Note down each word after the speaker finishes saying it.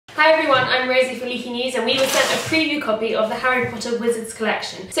Hi everyone, I'm Rosie from LeakyNews and we were sent a preview copy of the Harry Potter Wizards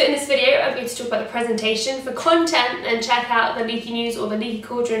collection. So in this video I'm going to talk about the presentation. For content, then check out the LeakyNews or the Leaky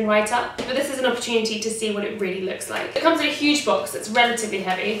Cauldron write-up, but this is an opportunity to see what it really looks like. It comes in a huge box that's relatively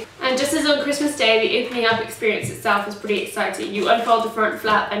heavy, and just as on Christmas Day, the opening up experience itself is pretty exciting. You unfold the front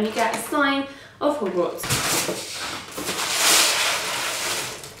flap and you get a sign of Hogwarts.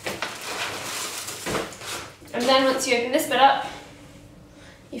 And then once you open this bit up,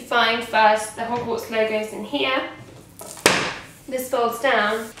 you find first the Hogwarts logos in here. This folds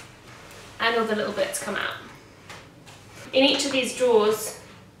down and all the little bits come out. In each of these drawers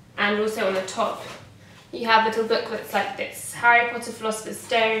and also on the top, you have little booklets like this. Harry Potter Philosopher's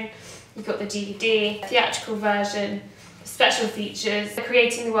Stone, you've got the DVD, theatrical version, special features,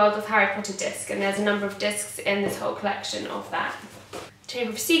 Creating the World of Harry Potter disc, and there's a number of discs in this whole collection of that.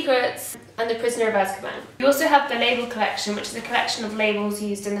 Chamber of Secrets, and The Prisoner of Azkaban. You also have the label collection, which is a collection of labels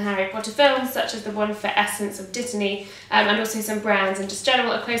used in the Harry Potter films, such as the one for Essence of Dittany, and also some brands, and just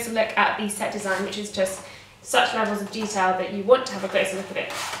general a closer look at the set design, which is just such levels of detail that you want to have a closer look at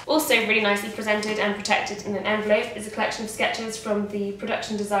it. Also really nicely presented and protected in an envelope is a collection of sketches from the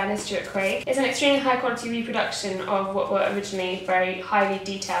production designer Stuart Craig. It's an extremely high quality reproduction of what were originally very highly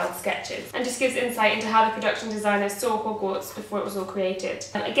detailed sketches, and just gives insight into how the production designer saw Hogwarts before it was all created.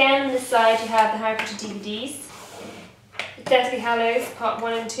 Again, on this side you have the Harry Potter DVDs, Deathly Hallows Part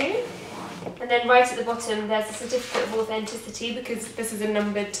 1 and 2. And then right at the bottom there's a certificate of authenticity because this is a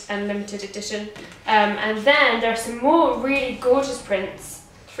numbered and limited edition. And then there are some more really gorgeous prints.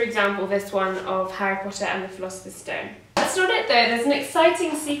 For example, this one of Harry Potter and the Philosopher's Stone. That's not it though, there's an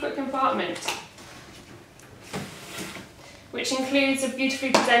exciting secret compartment which includes a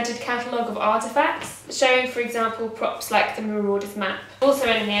beautifully presented catalogue of artefacts, showing, for example, props like the Marauders map. Also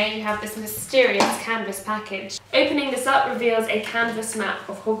in here you have this mysterious canvas package. Opening this up reveals a canvas map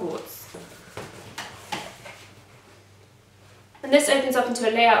of Hogwarts. And this opens up into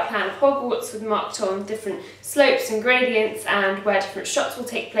a layout plan of Hogwarts with marked on different slopes and gradients and where different shots will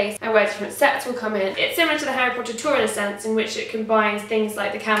take place and where different sets will come in. It's similar to the Harry Potter tour in a sense, in which it combines things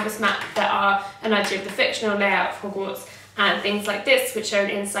like the canvas map that are an idea of the fictional layout of Hogwarts, and things like this which show an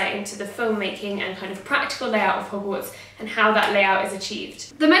insight into the filmmaking and kind of practical layout of Hogwarts and how that layout is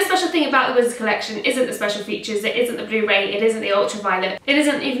achieved. The most special thing about the Wizards collection isn't the special features, it isn't the Blu-ray, it isn't the ultraviolet, it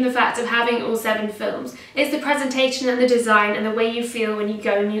isn't even the fact of having all 7 films. It's the presentation and the design and the way you feel when you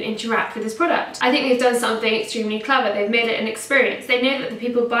go and you interact with this product. I think they've done something extremely clever. They've made it an experience. They know that the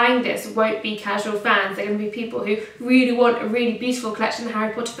people buying this won't be casual fans. They're going to be people who really want a really beautiful collection of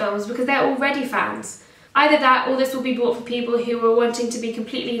Harry Potter films because they're already fans. Either that, or this will be bought for people who are wanting to be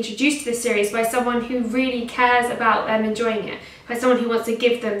completely introduced to this series by someone who really cares about them enjoying it, by someone who wants to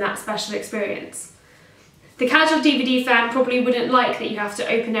give them that special experience. The casual DVD fan probably wouldn't like that you have to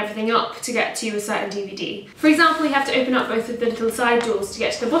open everything up to get to a certain DVD. For example, you have to open up both of the little side drawers to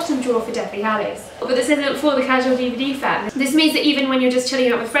get to the bottom drawer for Deathly Hallows. But this isn't for the casual DVD fan. This means that even when you're just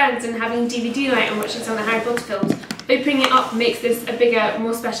chilling out with friends and having DVD night and watching some of the Harry Potter films, opening it up makes this a bigger,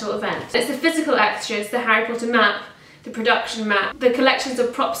 more special event. It's the physical extras, the Harry Potter map, the production map, the collections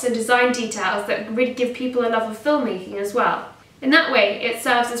of props and design details that really give people a love of filmmaking as well. In that way, it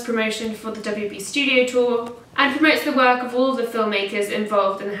serves as promotion for the WB Studio Tour and promotes the work of all the filmmakers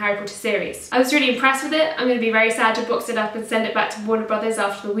involved in the Harry Potter series. I was really impressed with it. I'm going to be very sad to box it up and send it back to Warner Brothers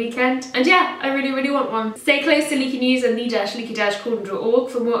after the weekend. And yeah, I really want one. Stay close to LeakyNews and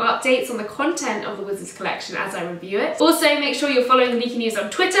leaky-cauldron.org for more updates on the content of the Wizards collection as I review it. Also, make sure you're following LeakyNews on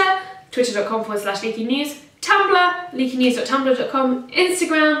Twitter, twitter.com/LeakyNews, Tumblr, leakynews.tumblr.com,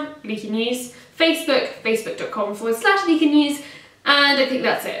 Instagram, LeakyNews, Facebook, facebook.com/LeakyNews, and I think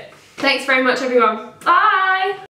that's it. Thanks very much everyone. Bye!